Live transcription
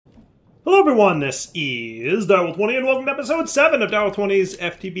Hello everyone, this is Direwolf20 and welcome to episode 7 of Direwolf20's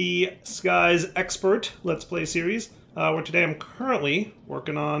FTB Skies Expert Let's Play series, where today I'm currently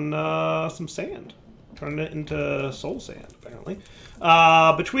working on some sand. Turning it into soul sand, apparently.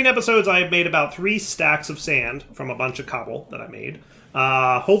 Between episodes I made about 3 stacks of sand from a bunch of cobble that I made,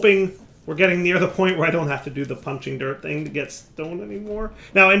 hoping we're getting near the point where I don't have to do the punching dirt thing to get stone anymore.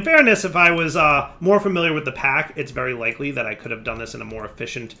 Now, in fairness, if I was more familiar with the pack, it's very likely that I could have done this in a more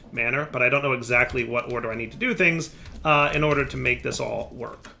efficient manner, but I don't know exactly what order I need to do things in order to make this all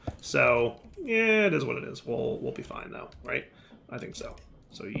work. So, yeah, it is what it is. We'll be fine, though, right? I think so.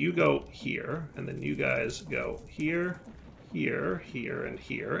 So you go here, and then you guys go here, here, here, and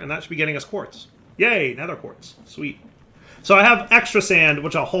here, and that should be getting us quartz. Yay, nether quartz. Sweet. So I have extra sand,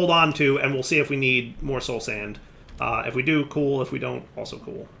 which I'll hold on to, and we'll see if we need more soul sand. If we do, cool. If we don't, also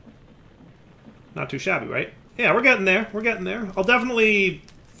cool. Not too shabby, right? Yeah, we're getting there. We're getting there. I'll definitely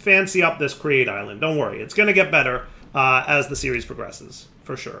fancy up this Create Island. Don't worry. It's going to get better as the series progresses.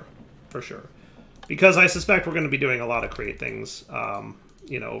 For sure. For sure. Because I suspect we're going to be doing a lot of Create things,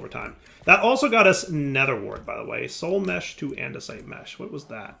 you know, over time. That also got us Nether Wart, by the way. Soul Mesh to Andesite Mesh. What was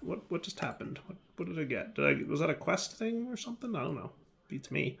that? What just happened? What did I get? Was that a quest thing or something? I don't know. Beats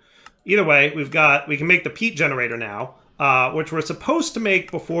me. Either way, we can make the peat generator now, which we're supposed to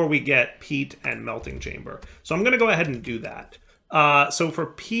make before we get peat and melting chamber. So I'm going to go ahead and do that. So for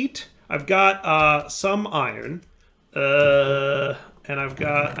peat, I've got some iron, and I've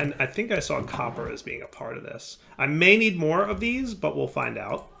got, I think I saw copper as being a part of this. I may need more of these, but we'll find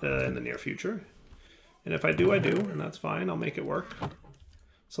out in the near future. And if I do, I do, and that's fine. I'll make it work.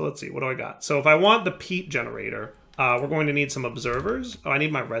 So let's see, what do I got? So if I want the peat generator, we're going to need some observers. Oh, I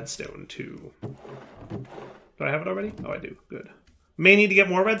need my redstone too. Do I have it already? Oh, I do. Good. May need to get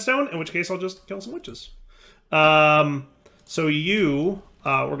more redstone, in which case I'll just kill some witches. So you,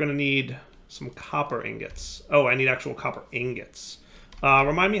 we're going to need some copper ingots. Oh, I need actual copper ingots.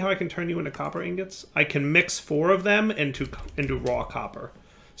 Remind me how I can turn you into copper ingots? I can mix 4 of them into raw copper.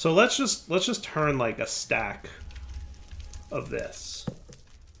 So let's just turn like a stack of this.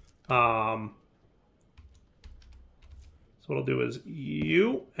 So what I'll do is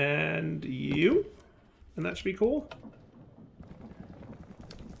you, and that should be cool.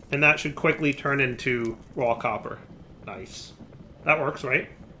 And that should quickly turn into raw copper. Nice. That works, right?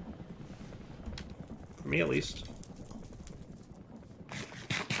 For me, at least.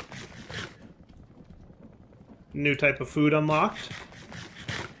 New type of food unlocked.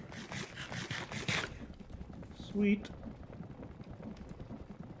 Sweet.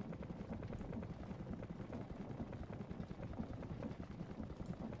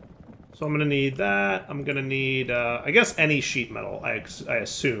 So I'm going to need that. I'm going to need, I guess any sheet metal, I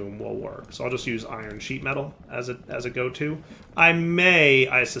assume, will work. So I'll just use iron sheet metal as a go-to.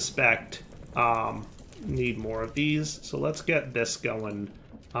 I suspect, need more of these. So let's get this going.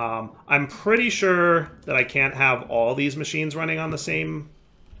 I'm pretty sure that I can't have all these machines running on the same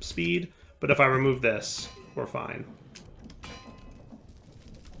speed, but if I remove this, we're fine.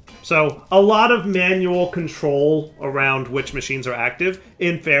 So, a lot of manual control around which machines are active.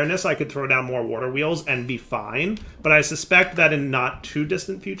 In fairness, I could throw down more water wheels and be fine, but I suspect that in not too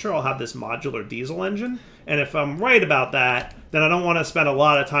distant future, I'll have this modular diesel engine, and if I'm right about that, then I don't want to spend a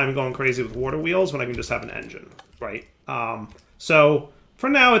lot of time going crazy with water wheels when I can just have an engine, right? So, for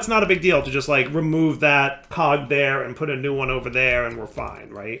now, it's not a big deal to just, like, remove that cog there and put a new one over there, and we're fine,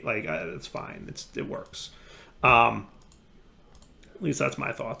 right? Like, it's fine. It works. At least that's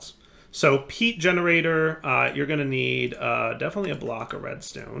my thoughts. So peat generator, you're going to need definitely a block of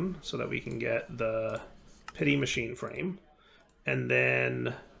redstone so that we can get the pity machine frame. And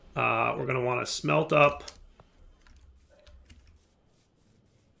then we're going to want to smelt up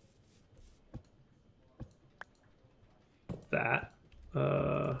that.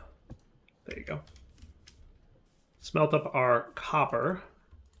 There you go. Smelt up our copper,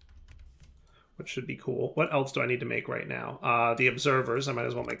 which should be cool. What else do I need to make right now? The observers, I might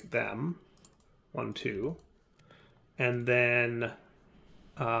as well make them. 1, 2. And then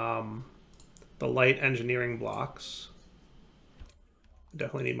the light engineering blocks.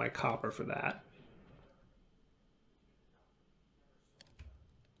 Definitely need my copper for that.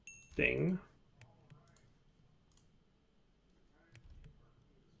 Ding.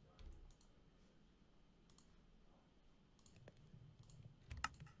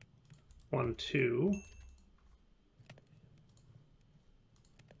 One, 2.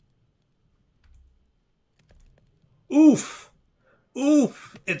 Oof!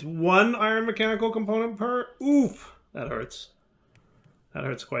 Oof! It's 1 iron mechanical component per? Oof! That hurts. That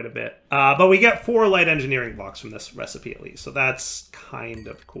hurts quite a bit. But we get 4 light engineering blocks from this recipe at least, so that's kind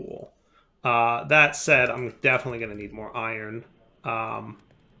of cool. That said, I'm definitely going to need more iron. Do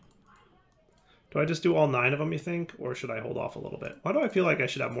I just do all 9 of them, you think? Or should I hold off a little bit? Why do I feel like I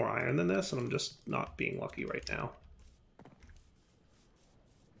should have more iron than this, and I'm just not being lucky right now?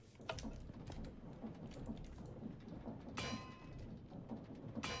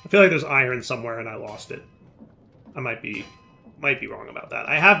 I feel like there's iron somewhere and I lost it. I might be wrong about that.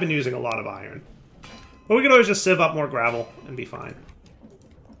 I have been using a lot of iron. But we could always just sieve up more gravel and be fine.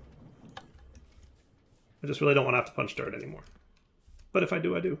 I just really don't want to have to punch dirt anymore. But if I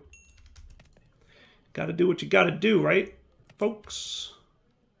do, I do. Gotta do what you gotta do, right, folks?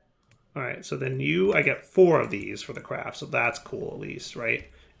 Alright, so then I get 4 of these for the craft, so that's cool at least, right?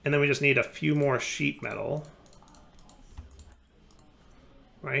 And then we just need a few more sheet metal.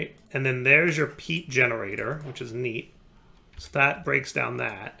 Right? And then there's your peat generator, which is neat. So that breaks down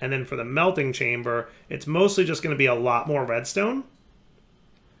that. And then for the melting chamber, it's mostly just going to be a lot more redstone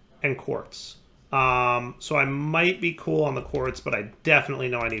and quartz. So I might be cool on the quartz, but I definitely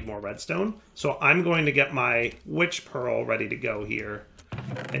know I need more redstone. So I'm going to get my witch pearl ready to go here.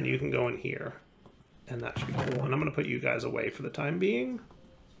 And you can go in here. And that should be cool. And I'm going to put you guys away for the time being.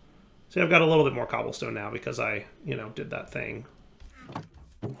 See, I've got a little bit more cobblestone now because I, did that thing.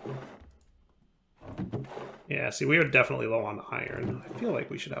 Yeah, see, we are definitely low on iron. I feel like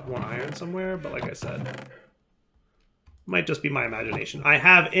we should have more iron somewhere, but like I said, might just be my imagination. I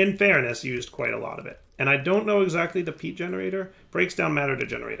have, in fairness, used quite a lot of it. And I don't know exactly the peat generator. Breaks down matter to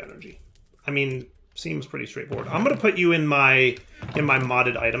generate energy. I mean, seems pretty straightforward. I'm going to put you in my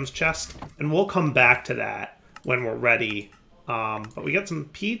modded items chest, and we'll come back to that when we're ready. But we get some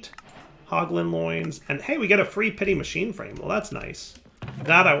peat, hoglin loins, and hey, we get a free pity machine frame. Well, that's nice.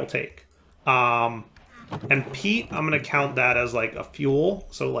 That I will take. And peat, I'm going to count that as like a fuel,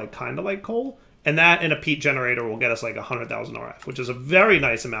 so like kind of like coal. And that in a peat generator will get us like 100,000 RF, which is a very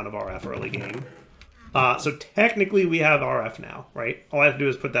nice amount of RF early game. So technically we have RF now, right? All I have to do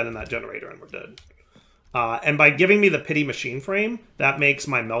is put that in that generator and we're good. And by giving me the pity machine frame, that makes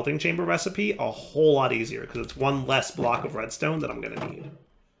my melting chamber recipe a whole lot easier because it's one less block of redstone that I'm going to need.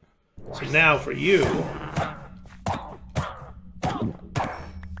 So now for you...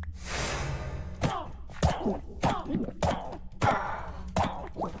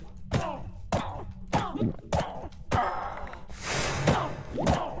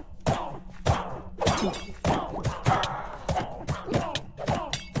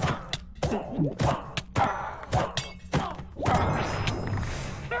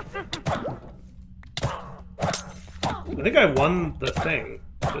 I think I won the thing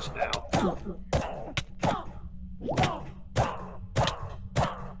just now.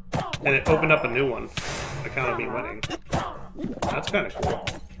 And it opened up a new one. On account of me winning. That's kind of cool.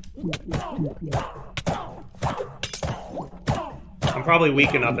 I'm probably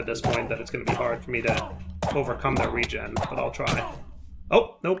weak enough at this point that it's going to be hard for me to overcome that regen, but I'll try.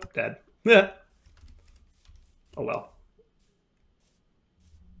 Oh, nope, dead. Yeah. Oh well.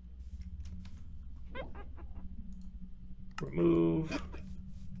 Remove.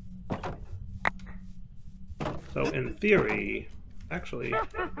 So in theory, actually...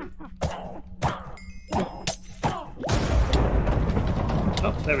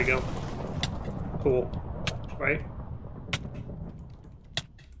 Oh, there we go. Cool. Right?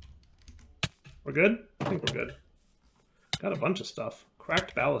 We're good? I think we're good. Got a bunch of stuff.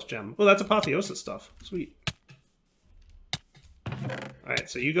 Cracked ballast gem. Oh, that's apotheosis stuff. Sweet. Alright,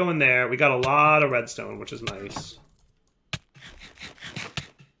 so you go in there. We got a lot of redstone, which is nice.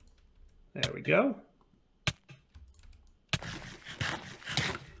 There we go.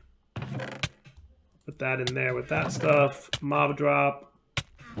 Put that in there with that stuff. Mob drop.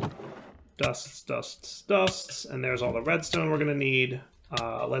 Dusts, dusts, dusts. And there's all the redstone we're going to need.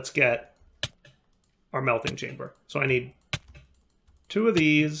 Let's get our melting chamber. So I need 2 of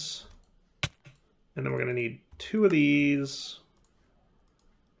these. And then we're going to need 2 of these.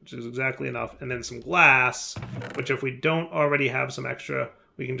 Which is exactly enough. And then some glass. Which if we don't already have some extra...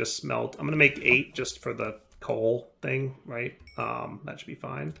 we can just smelt. I'm going to make 8 just for the coal thing, right? That should be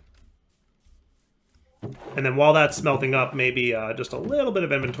fine. And then while that's smelting up, maybe just a little bit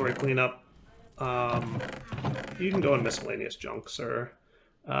of inventory cleanup. You can go in miscellaneous junk, sir.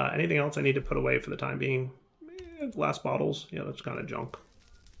 Anything else I need to put away for the time being? Glass bottles. Yeah, that's kind of junk.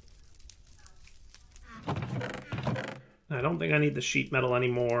 I don't think I need the sheet metal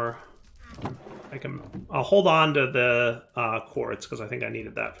anymore. I'll hold on to the quartz because I think I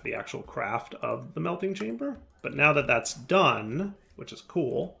needed that for the actual craft of the melting chamber. But now that that's done, which is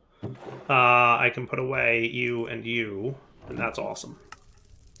cool, I can put away you, and that's awesome.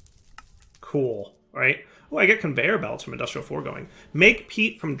 Cool, right? Oh, I get conveyor belts from Industrial 4 going. Make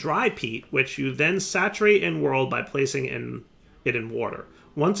peat from dry peat, which you then saturate in world by placing it in water.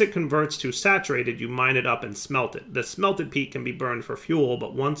 Once it converts to saturated, you mine it up and smelt it. The smelted peat can be burned for fuel,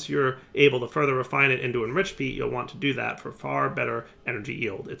 but once you're able to further refine it into enriched peat, you'll want to do that for far better energy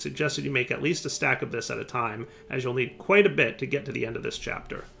yield. It's suggested you make at least a stack of this at a time, as you'll need quite a bit to get to the end of this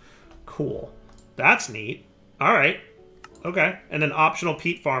chapter. Cool. That's neat. All right. Okay. And then optional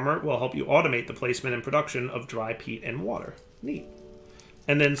peat farmer will help you automate the placement and production of dry peat and water. Neat.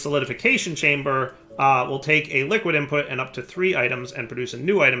 And then solidification chamber will take a liquid input and up to 3 items and produce a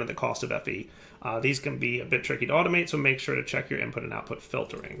new item at the cost of FE. These can be a bit tricky to automate, so make sure to check your input and output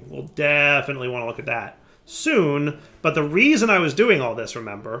filtering. We'll definitely want to look at that soon. But the reason I was doing all this,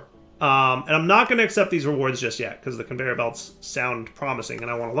 remember, and I'm not going to accept these rewards just yet because the conveyor belts sound promising and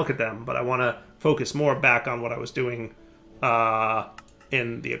I want to look at them, but I want to focus more back on what I was doing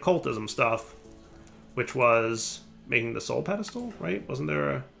in the occultism stuff, which was making the soul pedestal, right? Wasn't there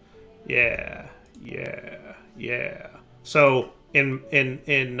a... Yeah. So in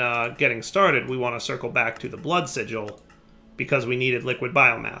getting started, we want to circle back to the blood sigil because we needed liquid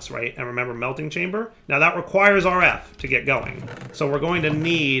biomass, right? And remember melting chamber? Now that requires RF to get going. So we're going to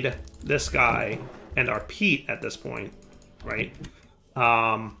need this guy and our peat at this point, right?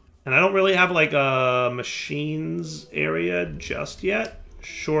 And I don't really have like a machines area just yet,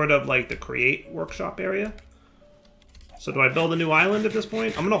 short of like the create workshop area. So do I build a new island at this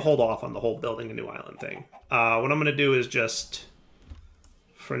point? I'm going to hold off on the whole building a new island thing. What I'm going to do is just,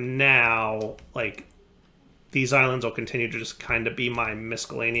 for now, like, these islands will continue to just kind of be my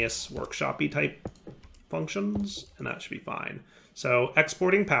miscellaneous workshop-y type functions, and that should be fine. So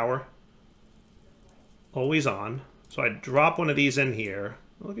exporting power, always on. So I drop one of these in here.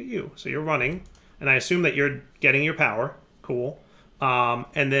 Look at you. So you're running, and I assume that you're getting your power. Cool.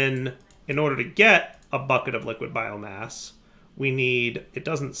 And then in order to get a bucket of liquid biomass, we need, it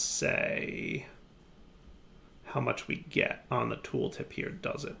doesn't say how much we get on the tooltip here,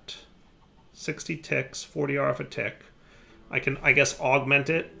 does it? 60 ticks, 40 RF a tick. I can, I guess, augment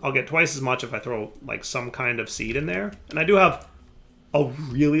it. I'll get twice as much if I throw like some kind of seed in there. And I do have a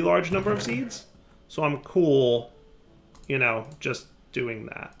really large number of seeds, so I'm cool, you know, just doing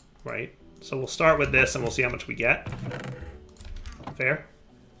that, right? So we'll start with this and we'll see how much we get. Fair?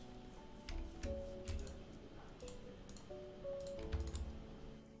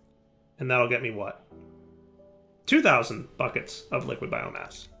 And that'll get me what? 2,000 buckets of liquid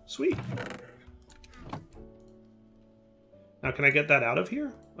biomass. Sweet. Now, can I get that out of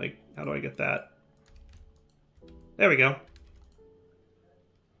here? Like, how do I get that? There we go.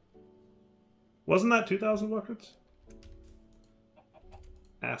 Wasn't that 2,000 buckets?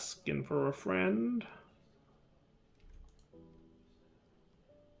 Asking for a friend.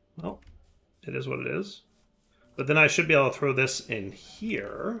 Well, it is what it is. But then I should be able to throw this in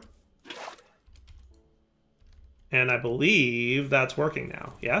here. And I believe that's working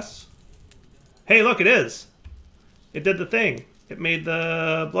now. Yes? Hey, look, it is. It did the thing. It made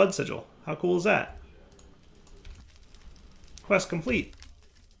the blood sigil. How cool is that? Quest complete.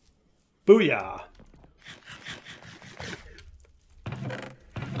 Booyah.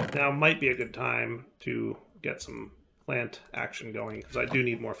 Now might be a good time to get some plant action going, because I do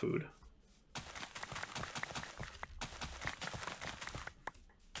need more food.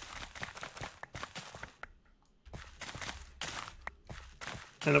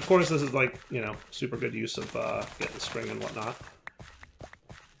 And of course this is like, you know, super good use of getting string and whatnot.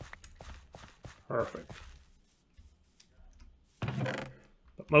 Perfect.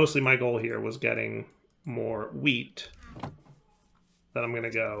 But mostly my goal here was getting more wheat that I'm going to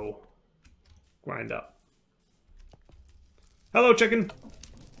go grind up. Hello, chicken!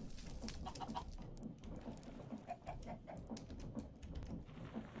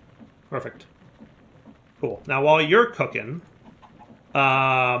 Perfect. Cool. Now while you're cooking...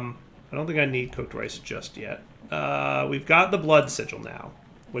 I don't think I need cooked rice just yet. We've got the blood sigil now,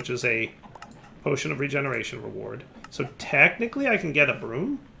 which is a potion of regeneration reward. So technically I can get a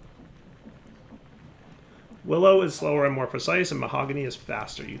broom. Willow is slower and more precise, and mahogany is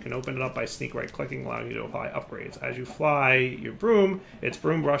faster. You can open it up by sneak right-clicking, allowing you to apply upgrades. As you fly your broom, its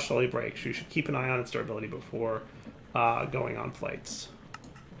broom brush slowly breaks. You should keep an eye on its durability before going on flights.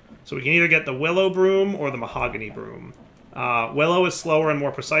 So we can either get the willow broom or the mahogany broom. Willow is slower and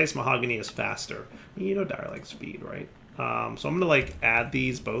more precise. Mahogany is faster. You know Dire likes speed, right? So I'm going to like add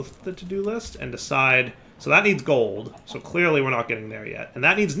these both to the to-do list and decide... So that needs gold. So clearly we're not getting there yet. And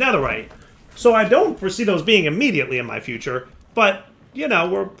that needs netherite. So I don't foresee those being immediately in my future. But, you know,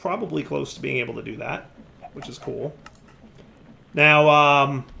 we're probably close to being able to do that, which is cool.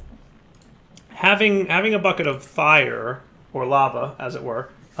 Now, having a bucket of fire, or lava, as it were,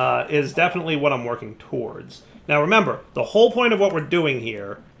 is definitely what I'm working towards. Now remember, the whole point of what we're doing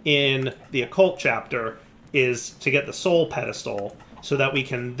here in the occult chapter is to get the soul pedestal so that we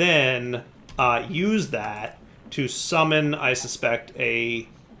can then use that to summon, I suspect, a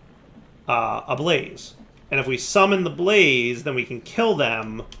blaze. And if we summon the blaze, then we can kill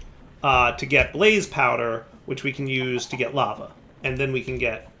them to get blaze powder, which we can use to get lava. And then we can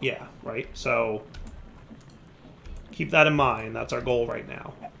get, yeah, right? So keep that in mind. That's our goal right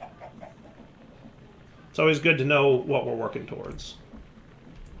now. It's always good to know what we're working towards.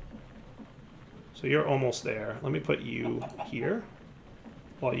 So you're almost there. Let me put you here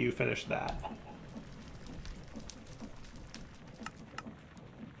while you finish that.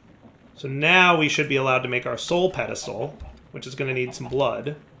 So now we should be allowed to make our soul pedestal, which is going to need some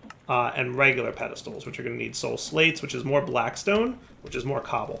blood, and regular pedestals, which are going to need soul slates, which is more blackstone, which is more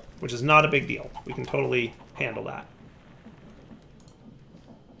cobble, which is not a big deal. We can totally handle that.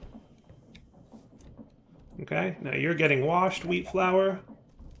 Okay, now you're getting washed, wheat flour.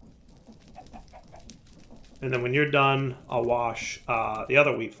 And then when you're done, I'll wash the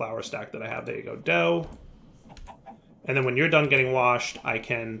other wheat flour stack that I have. There you go, dough. And then when you're done getting washed, I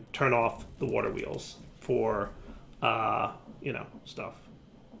can turn off the water wheels for, you know, stuff.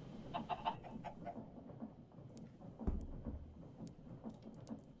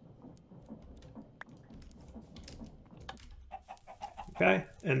 Okay,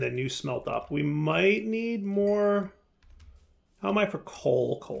 and then you smelt up. We might need more... How am I for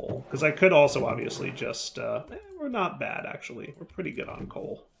coal? Because I could also obviously just... we're not bad, actually. We're pretty good on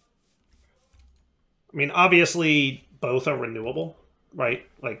coal. I mean, obviously, both are renewable, right?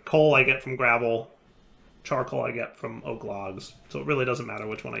 Like, coal I get from gravel, charcoal I get from oak logs. So it really doesn't matter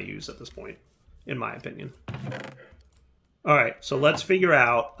which one I use at this point, in my opinion. All right, so let's figure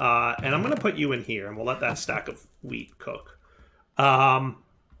out... and I'm going to put you in here, and we'll let that stack of wheat cook.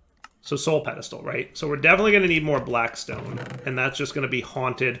 So soul pedestal, right? So we're definitely going to need more blackstone, and that's just going to be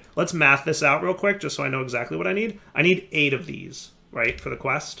haunted. Let's math this out real quick, just so I know exactly what I need. I need 8 of these, right, for the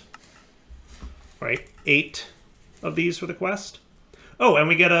quest. Right? 8 of these for the quest. Oh, and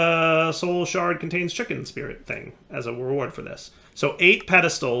we get a soul shard contains chicken spirit thing as a reward for this. So 8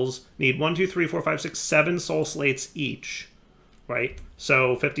 pedestals need 1, 2, 3, 4, 5, 6, 7 soul slates each, right?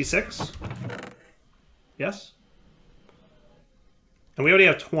 So 56? Yes? And we already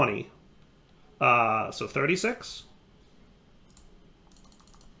have 20. So 36?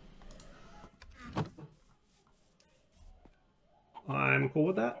 I'm cool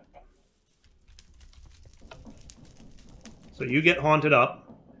with that. So you get haunted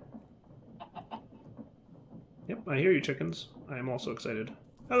up. Yep, I hear you, chickens. I am also excited.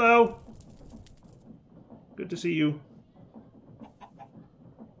 Hello! Good to see you.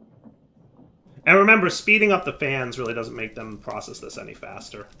 And remember, speeding up the fans really doesn't make them process this any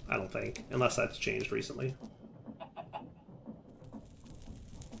faster, I don't think. Unless that's changed recently.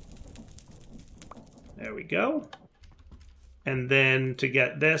 There we go. And then to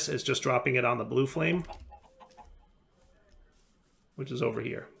get this, it's just dropping it on the blue flame, which is over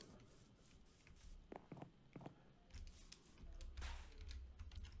here.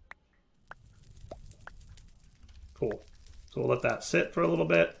 Cool. So we'll let that sit for a little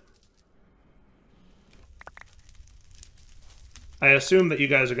bit. I assume that you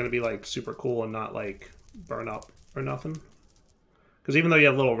guys are going to be, like, super cool and not, like, burn up or nothing. Because even though you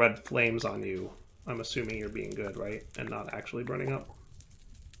have little red flames on you, I'm assuming you're being good, right? And not actually burning up.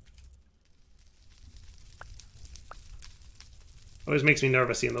 Always makes me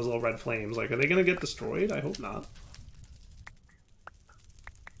nervous seeing those little red flames. Like, are they going to get destroyed? I hope not.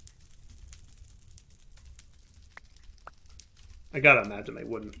 I gotta imagine they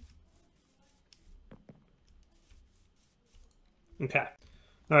wouldn't. Okay.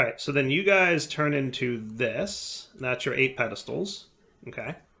 Alright, so then you guys turn into this. That's your 8 pedestals.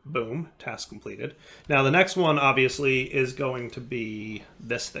 Okay. Boom. Task completed. Now the next one, obviously, is going to be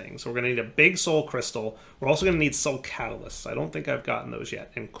this thing. So we're going to need a big soul crystal. We're also going to need soul catalysts. I don't think I've gotten those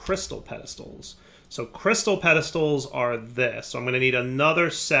yet. And crystal pedestals. So crystal pedestals are this. So I'm going to need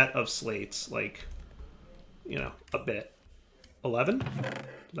another set of slates. Like, you know, a bit. 11?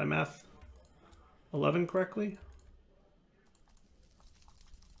 Did I math 11 correctly?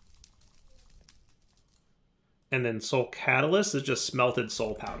 And then soul catalyst is just smelted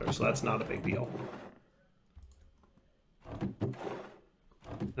soul powder, so that's not a big deal.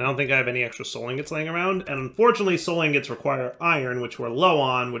 I don't think I have any extra soul ingots laying around, and unfortunately soul ingots require iron, which we're low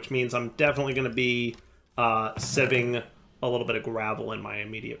on, which means I'm definitely going to be sieving a little bit of gravel in my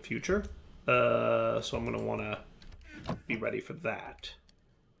immediate future. So I'm going to want to be ready for that.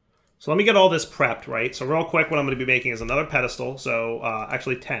 So let me get all this prepped, right? So real quick, what I'm going to be making is another pedestal. So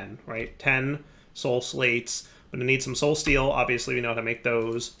actually 10, right? 10 soul slates. I'm going to need some soul steel. Obviously, we know how to make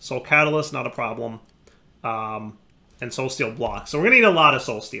those. Soul catalyst, not a problem. And soul steel blocks. So we're going to need a lot of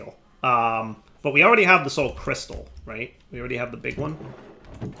soul steel. But we already have the soul crystal, right? We already have the big one.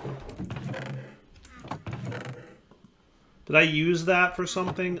 Did I use that for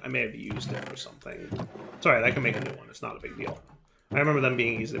something? I may have used it for something. It's alright, I can make a new one. It's not a big deal. I remember them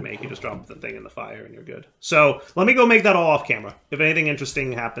being easy to make. You just drop the thing in the fire and you're good. So, let me go make that all off camera. If anything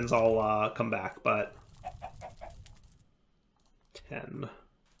interesting happens, I'll come back, but... 10.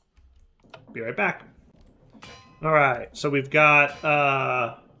 Be right back. Alright, so we've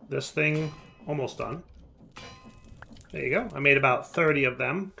got this thing almost done. There you go. I made about 30 of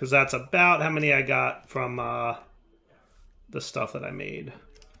them, because that's about how many I got from the stuff that I made.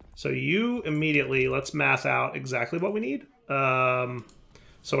 So you immediately, let's math out exactly what we need.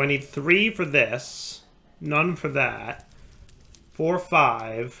 So I need 3 for this, none for that, 4,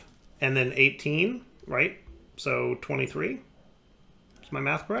 5, and then 18, right? So 23. Is my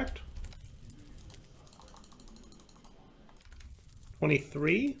math correct?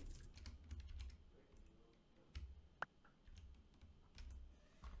 23.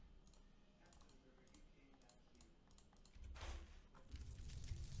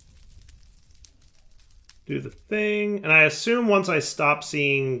 Do the thing. And I assume once I stop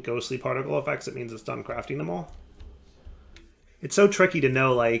seeing ghostly particle effects, it means it's done crafting them all. It's so tricky to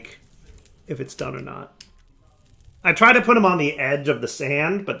know, like, if it's done or not. I try to put them on the edge of the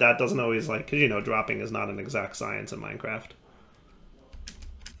sand, but that doesn't always, like, because, you know, dropping is not an exact science in Minecraft.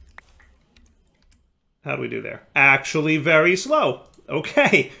 How do we do there? Actually very slow.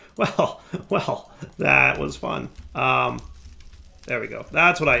 Okay. Well, that was fun. There we go.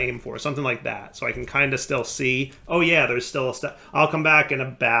 That's what I aim for. Something like that. So I can kind of still see. Oh, yeah, there's still a step. I'll come back in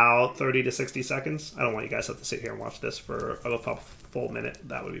about 30 to 60 seconds. I don't want you guys to have to sit here and watch this for a full minute.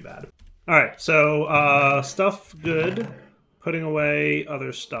 That would be bad. All right. So stuff good. Putting away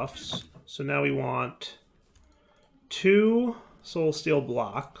other stuffs. So now we want 2 soul steel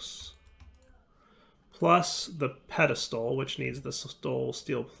blocks. Plus the pedestal, which needs the soul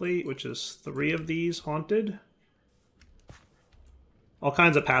steel plate, which is 3 of these haunted. All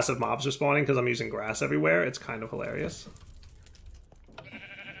kinds of passive mobs are spawning because I'm using grass everywhere. It's kind of hilarious.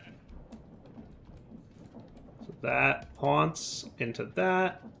 So that haunts into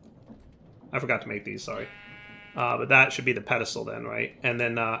that. I forgot to make these, sorry. But that should be the pedestal then, right? And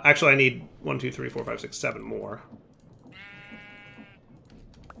then, actually I need 1, 2, 3, 4, 5, 6, 7 more.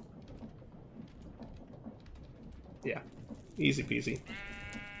 Yeah, easy peasy.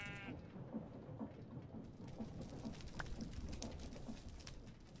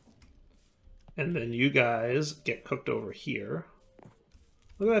 And then you guys get cooked over here.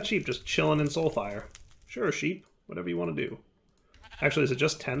 Look at that sheep just chilling in Soulfire. Sure, sheep. Whatever you want to do. Actually, is it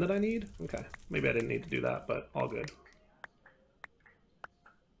just 10 that I need? Okay. Maybe I didn't need to do that, but all good.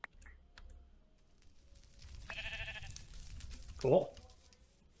 Cool.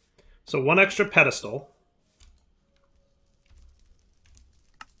 So 1 extra pedestal.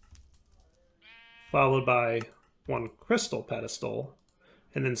 Followed by 1 crystal pedestal.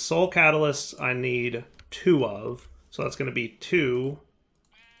 And then soul catalysts I need 2 of. So that's going to be 2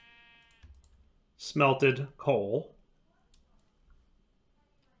 smelted coal.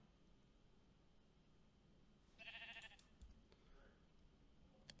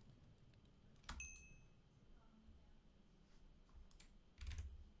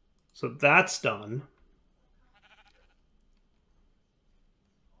 So that's done.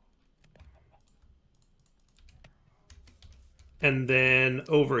 And then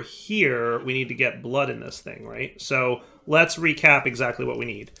over here, we need to get blood in this thing, right? So let's recap exactly what we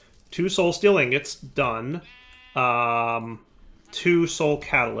need. 2 soul steel ingots, done. 2 soul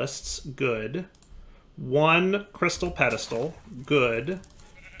catalysts, good. 1 crystal pedestal, good.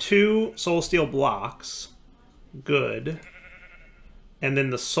 2 soul steel blocks, good. And then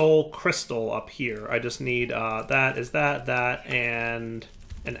the soul crystal up here. I just need that, and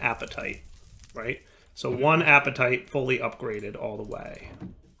an apatite, right? So 1 apatite fully upgraded all the way.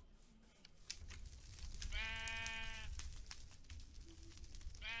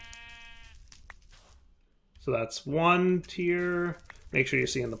 So that's 1 tier. Make sure you're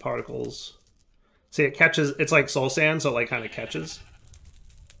seeing the particles. See, it catches, it's like soul sand, so it like kind of catches.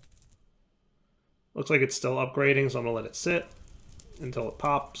 Looks like it's still upgrading, so I'm gonna let it sit until it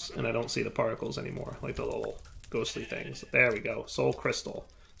pops, and I don't see the particles anymore, like the little ghostly things. There we go, soul crystal.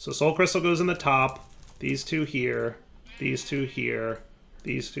 So soul crystal goes in the top, these 2 here, these 2 here,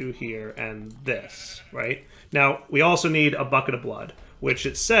 these 2 here, and this, right? Now, we also need a bucket of blood. which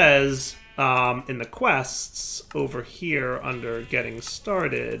it says in the quests over here under Getting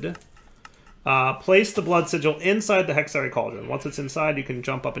Started. Place the blood sigil inside the hexary cauldron. Once it's inside, you can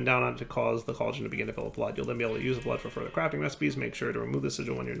jump up and down on it to cause the cauldron to begin to fill with blood. You'll then be able to use the blood for further crafting recipes. Make sure to remove the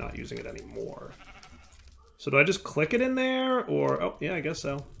sigil when you're not using it anymore. So do I just click it in there, or... Oh, yeah, I guess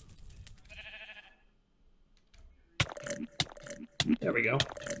so. There we go.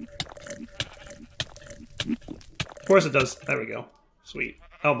 Of course it does. There we go. Sweet.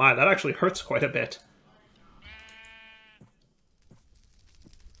 Oh my, that actually hurts quite a bit.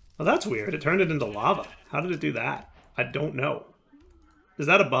 Oh, that's weird. It turned it into lava. How did it do that? I don't know. Is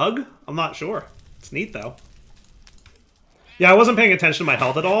that a bug? I'm not sure. It's neat, though. Yeah, I wasn't paying attention to my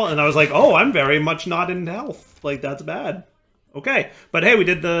health at all, and I was like, oh, I'm very much not in health. Like, that's bad. Okay, but hey, we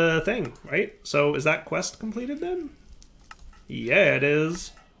did the thing, right? So is that quest completed then? Yeah, it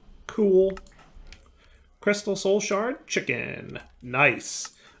is. Cool. Crystal Soul Shard Chicken. Nice.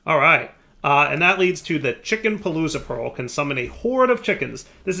 All right. And that leads to the Chicken Palooza Pearl can summon a horde of chickens.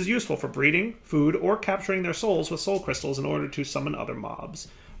 This is useful for breeding, food, or capturing their souls with soul crystals in order to summon other mobs.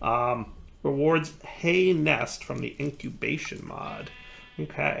 Rewards Hay Nest from the Incubation mod.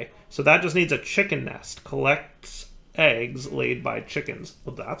 Okay, so that just needs a chicken nest. Collects eggs laid by chickens.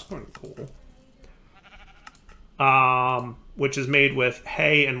 Well, that's kind of cool. Which is made with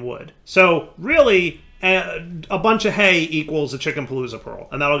hay and wood. So, really... a bunch of hay equals a Chicken Palooza Pearl,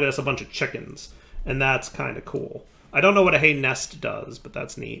 and that'll get us a bunch of chickens, and that's kind of cool. I don't know what a hay nest does, but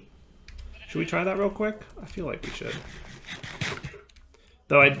that's neat. Should we try that real quick? I feel like we should.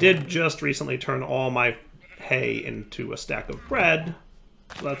 Though I did just recently turn all my hay into a stack of bread,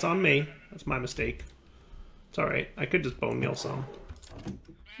 so that's on me. That's my mistake. It's alright. I could just bone meal some.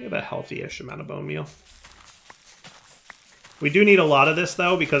 We have a healthy-ish amount of bone meal. We do need a lot of this,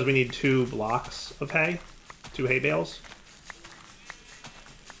 though, because we need 2 blocks of hay. 2 hay bales.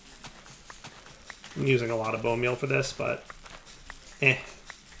 I'm using a lot of bone meal for this, but... eh.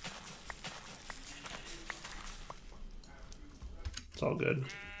 It's all good.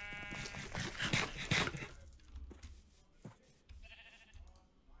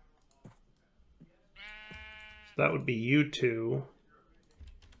 So that would be you 2.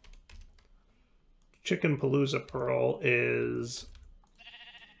 Chicken Palooza Pearl is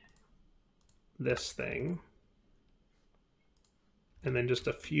this thing. And then just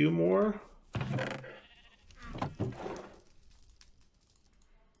a few more.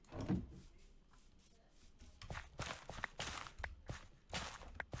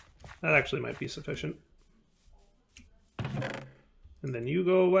 That actually might be sufficient. And then you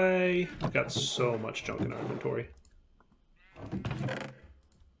go away. We've got so much junk in our inventory.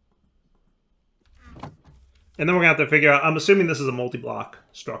 And then we're going to have to figure out... I'm assuming this is a multi-block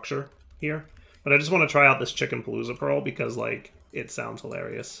structure here. But I just want to try out this Chicken Palooza Pearl because, like, it sounds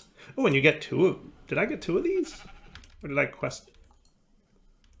hilarious. Oh, and you get 2 of... Did I get 2 of these? Or did I quest...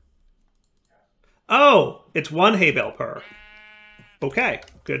 Oh! It's 1 hay bale per. Okay.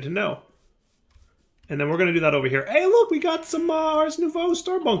 Good to know. And then we're going to do that over here. Hey, look! We got some Ars Nouveau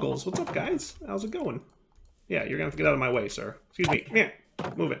Starbunkles. What's up, guys? How's it going? Yeah, you're going to have to get out of my way, sir. Excuse me. Yeah.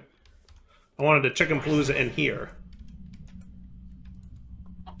 Move it. I wanted a Chicken Palooza in here.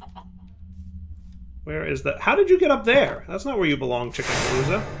 Where is the... How did you get up there? That's not where you belong, Chicken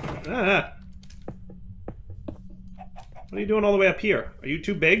Palooza. Ah. What are you doing all the way up here? Are you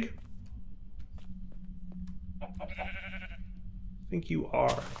too big? I think you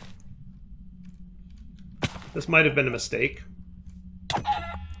are. This might have been a mistake.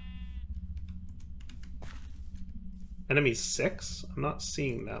 Enemy 6? I'm not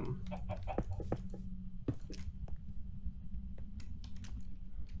seeing them.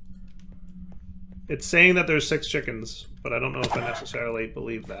 It's saying that there's 6 chickens, but I don't know if I necessarily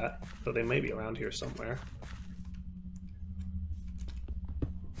believe that. Though they may be around here somewhere.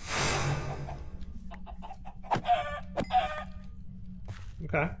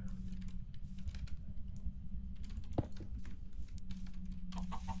 Okay.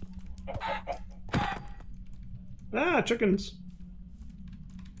 Ah, chickens.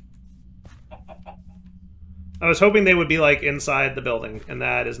 I was hoping they would be, like, inside the building, and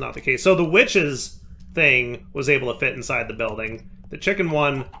that is not the case. So the witches thing was able to fit inside the building. The chicken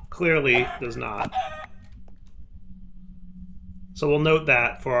one clearly does not. So we'll note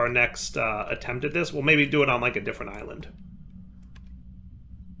that for our next attempt at this. We'll maybe do it on, like, a different island.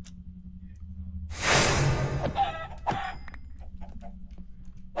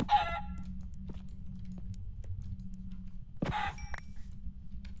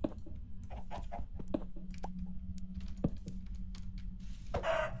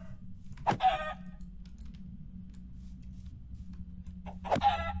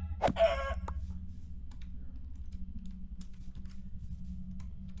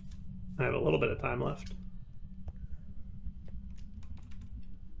 I have a little bit of time left.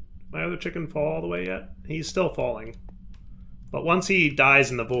 My other chicken fall all the way yet? He's still falling. But once he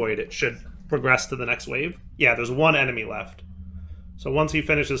dies in the void, it should progress to the next wave. Yeah, there's one enemy left. So once he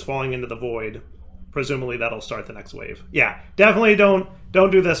finishes falling into the void, presumably that'll start the next wave. Yeah, definitely don't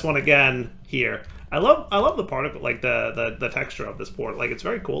do this one again here. I love the particle, like the texture of this port. Like, it's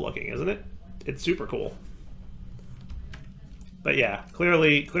very cool looking, isn't it? It's super cool. But yeah,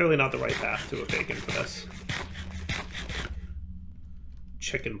 clearly not the right path to have taken for this.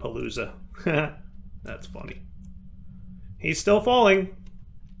 Chicken Palooza. That's funny. He's still falling.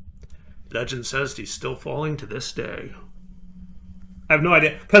 Legend says he's still falling to this day. I have no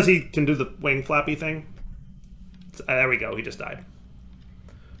idea. Because he can do the wing flappy thing. There we go. He just died.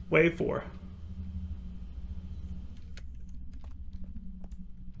 Wave 4.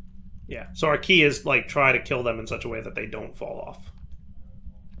 Yeah. So our key is, like, try to kill them in such a way that they don't fall off.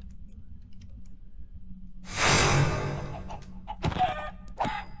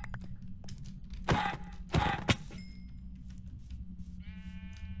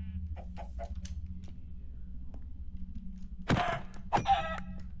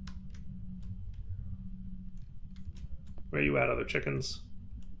 Where are you at, other chickens?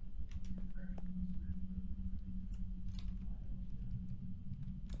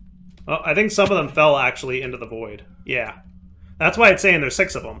 Oh, I think some of them fell actually into the void. Yeah. That's why it's saying there's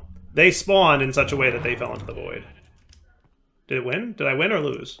 6 of them. They spawned in such a way that they fell into the void. Did it win? Did I win or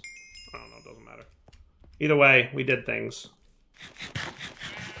lose? I don't know, it doesn't matter. Either way, we did things.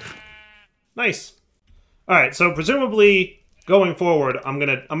 Nice. Alright, so presumably going forward, I'm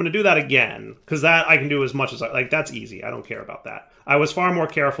gonna do that again, because that I can do as much as like, that's easy. I don't care about that. I was far more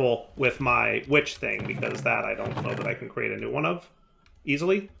careful with my witch thing, because that I don't know that I can create a new one of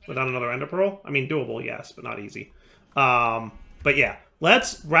easily without another ender pearl. I mean, doable, yes, but not easy. But yeah,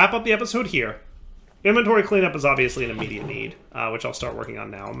 let's wrap up the episode here. Inventory cleanup is obviously an immediate need, which I'll start working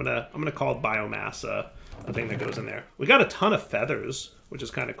on now. I'm gonna call biomass a thing that goes in there. We got a ton of feathers, which is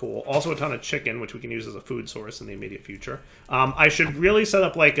kind of cool. Also a ton of chicken, which we can use as a food source in the immediate future. I should really set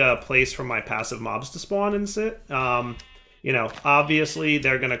up like a place for my passive mobs to spawn and sit. You know, obviously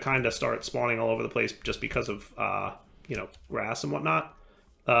they're gonna kind of start spawning all over the place just because of you know, grass and whatnot.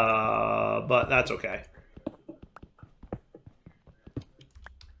 But that's okay.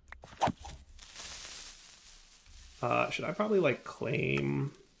 Should I probably like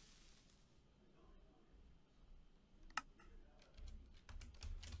claim?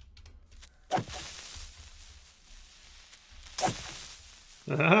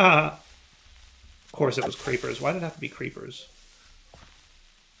 Of course it was creepers. Why did it have to be creepers?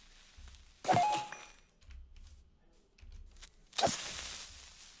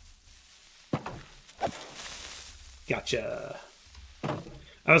 Gotcha.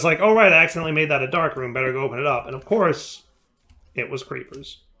 I was like, oh right, I accidentally made that a dark room. Better go open it up. And of course, it was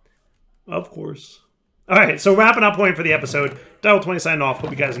creepers. Of course. All right, so wrapping up point for the episode. Dial 20 signing off.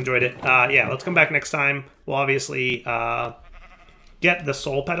 Hope you guys enjoyed it. Yeah, let's come back next time. We'll obviously get the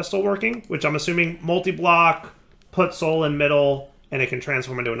soul pedestal working, which I'm assuming multi-block, put soul in middle, and it can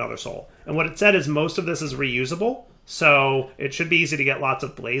transform into another soul. And what it said is most of this is reusable, so it should be easy to get lots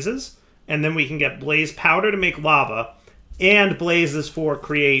of blazes. And then we can get blaze powder to make lava, and blazes for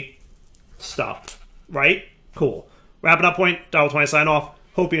create stuff, right? Cool. Wrapping up point, Dial 20 sign off.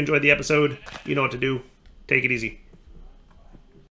 Hope you enjoyed the episode. You know what to do. Take it easy.